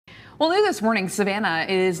Well, new this morning, Savannah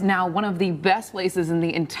is now one of the best places in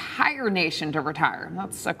the entire nation to retire.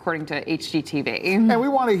 That's according to HGTV. And we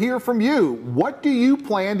want to hear from you. What do you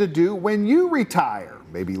plan to do when you retire?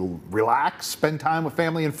 Maybe relax, spend time with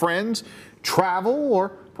family and friends, travel, or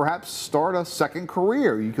perhaps start a second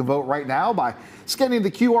career. You can vote right now by scanning the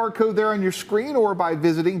QR code there on your screen or by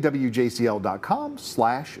visiting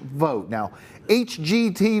wjcl.com/vote. Now,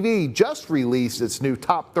 HGTV just released its new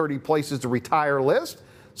top 30 places to retire list.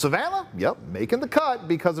 Savannah, making the cut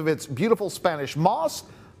because of its beautiful Spanish moss,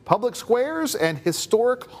 public squares, and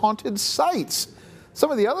historic haunted sites.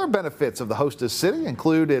 Some of the other benefits of the hostess city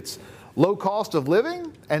include its low cost of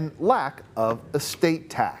living and lack of estate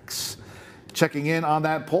tax. Checking in on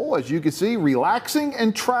that poll, as you can see, relaxing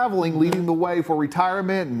and traveling leading the way for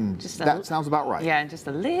retirement, and that sounds about right. Yeah, just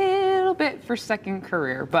a little bit for second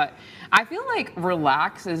career, but I feel like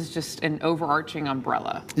relax is just an overarching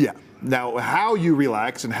umbrella. Yeah. Now, how you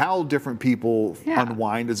relax and how different people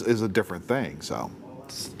unwind is a different thing. So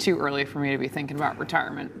it's too early for me to be thinking about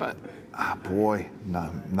retirement, but boy, no,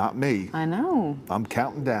 not me. I know. I'm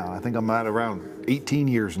counting down. I think I'm at around 18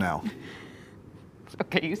 years now.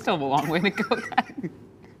 Okay, you still have a long way to go.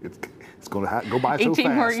 It's going to go by so fast.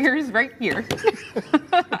 18 more years right here.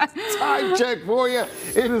 Time check for you.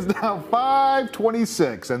 It is now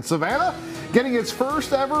 5:26, and Savannah getting its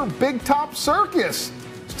first ever Big Top Circus.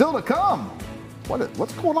 Still to come.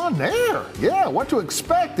 What's going on there? Yeah, what to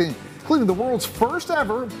expect, including the world's first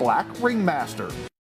ever Black Ringmaster.